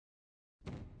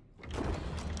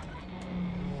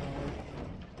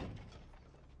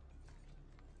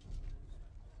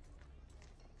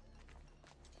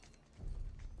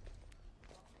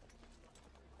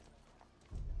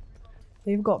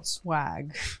They've got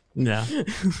swag. Yeah.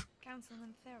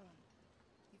 Councilman Theron,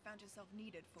 you found yourself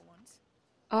needed for once.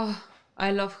 Oh,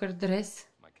 I love her dress.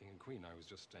 My king and queen, I was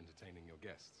just entertaining your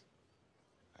guests.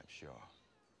 I'm sure.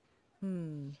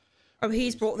 Oh,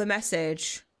 he's brought the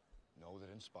message. Know that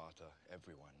in Sparta,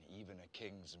 everyone, even a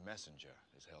king's messenger,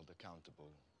 is held accountable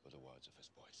for the words of his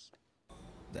voice.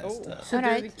 That's tough. So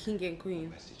they're the king and queen.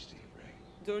 Message do you bring?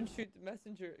 Don't shoot the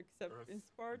messenger except in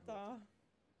Sparta.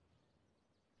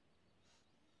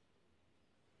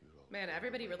 Man,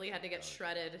 everybody really had to get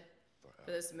shredded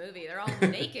for this movie. They're all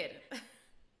naked.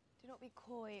 Do not be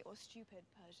coy or stupid,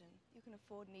 Persian. You can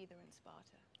afford neither in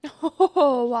Sparta.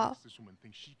 Oh, wow. This woman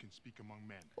thinks she can speak among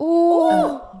men.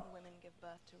 Oh. Women give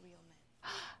birth to real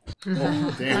men.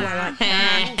 Oh,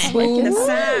 damn. Breaking the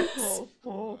facts.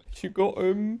 She got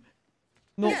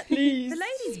not Yeah, pleased. the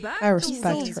lady's back. I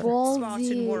respect These her.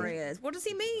 Spartan warriors. What does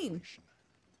he mean?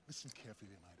 Listen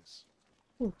carefully, Leonidas.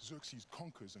 Xerxes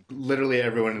conquers and Literally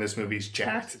everyone in this movie is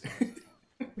jacked.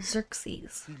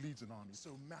 Xerxes. he leads an army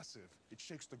so massive it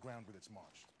shakes the ground with its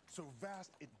march, so vast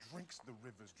it drinks the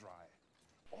rivers dry.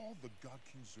 All the god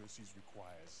King Xerxes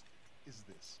requires is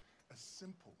this: a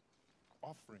simple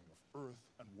offering of earth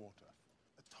and water,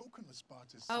 a token of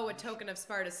Sparta's. Oh, a token of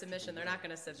Sparta's submission. They're not going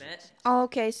to submit. Oh,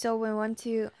 okay, so we want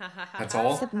to That's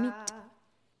all? submit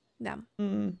them.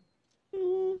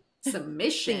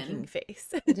 Submission.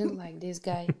 face. I don't like this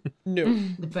guy. No.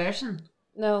 The Persian.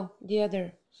 No, the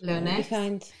other. Leonard.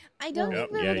 Behind. I don't Yep,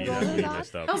 even yeah, know you that.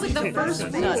 messed up. That was like the You first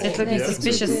messed one. up. It's looking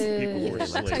suspicious. People were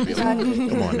slaves.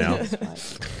 Come on now.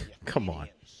 Come on.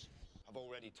 I've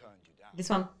already turned you down. This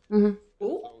one.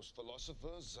 Those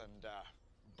philosophers and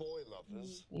boy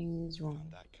lovers. Things wrong.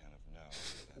 That kind of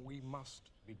no. We must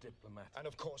be diplomatic. And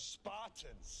of course,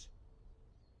 Spartans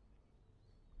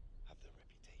have the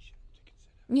reputation to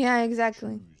consider. Yeah,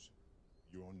 exactly. Choose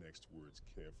your next words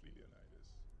carefully, Leonidas.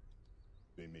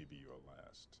 They may be your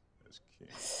last as king.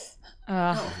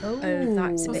 Oh,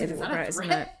 that's a bit of a Is that threat, a isn't it?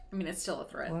 threat? I mean, it's still a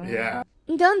threat. Yeah.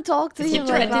 Don't talk to Is he him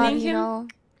like that, threatening you him? know.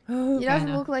 He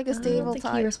doesn't look like a I don't stable think he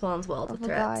type responds well to of a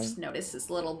threats. guy. Just notice his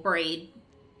little braid.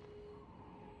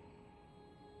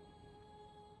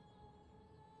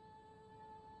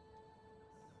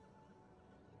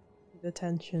 The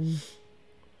tension.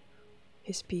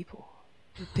 His people.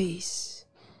 The peace.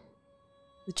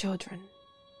 The children.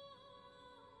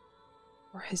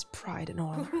 Or his pride and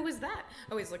honor. Who was that?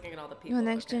 Oh, he's looking at all the people. Your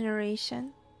next okay.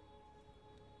 generation.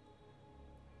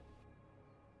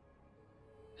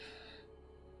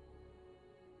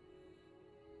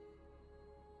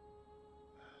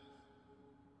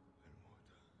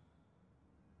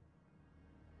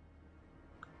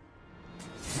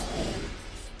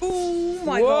 Oh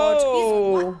my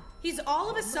god. He's all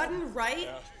of a sudden right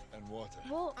And water.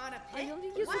 Well, on a I pit. don't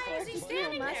think you're Why is supposed he to be a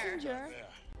standing there? messenger.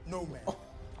 No man,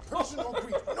 Persian or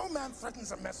Greek, no man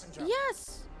threatens a messenger.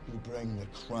 Yes. You bring the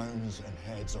crowns and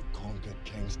heads of conquered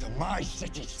kings to my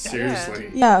city.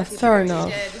 Seriously. Yeah, fair enough.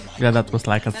 Yeah, that was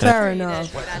like a That's threat. Fair what he did enough.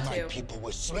 for that My too. people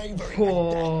with slavery.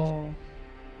 Oh.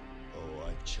 Oh,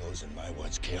 I've chosen my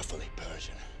words carefully,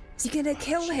 Persian. Is he gonna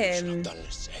kill Should him? have done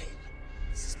the same.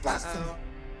 This is blasphemy.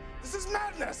 This is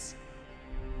madness.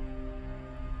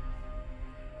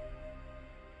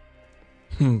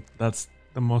 That's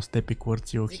the most epic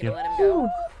words you'll Is he gonna hear. let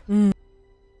him go?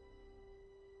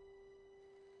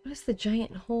 What is the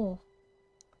giant hole?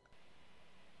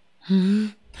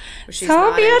 She's So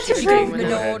nodding. She's beautiful. agreeing with The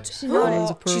him. Lord.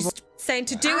 Everyone's approval. She's saying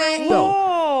to do it.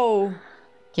 Whoa!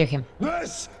 Kill him.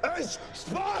 This is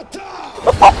Sparta!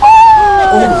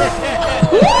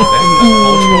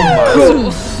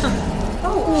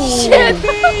 Shit.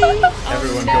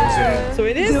 Everyone goes in. So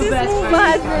it is this movie.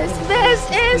 Madness. This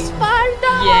is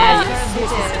Sparta.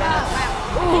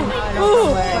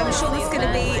 I'm sure there's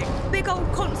gonna be big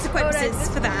old consequences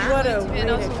for that. What a way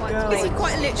to Is he go.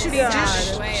 quite literally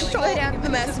just shot the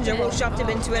messenger or shoved him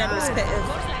into an endless pit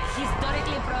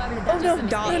of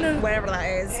dark, wherever that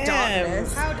is,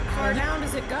 darkness? How far down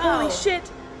does it go? Holy shit.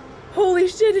 Holy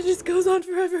shit, it just goes on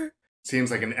forever.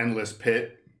 Seems like an endless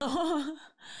pit.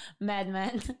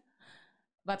 Madman.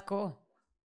 But cool.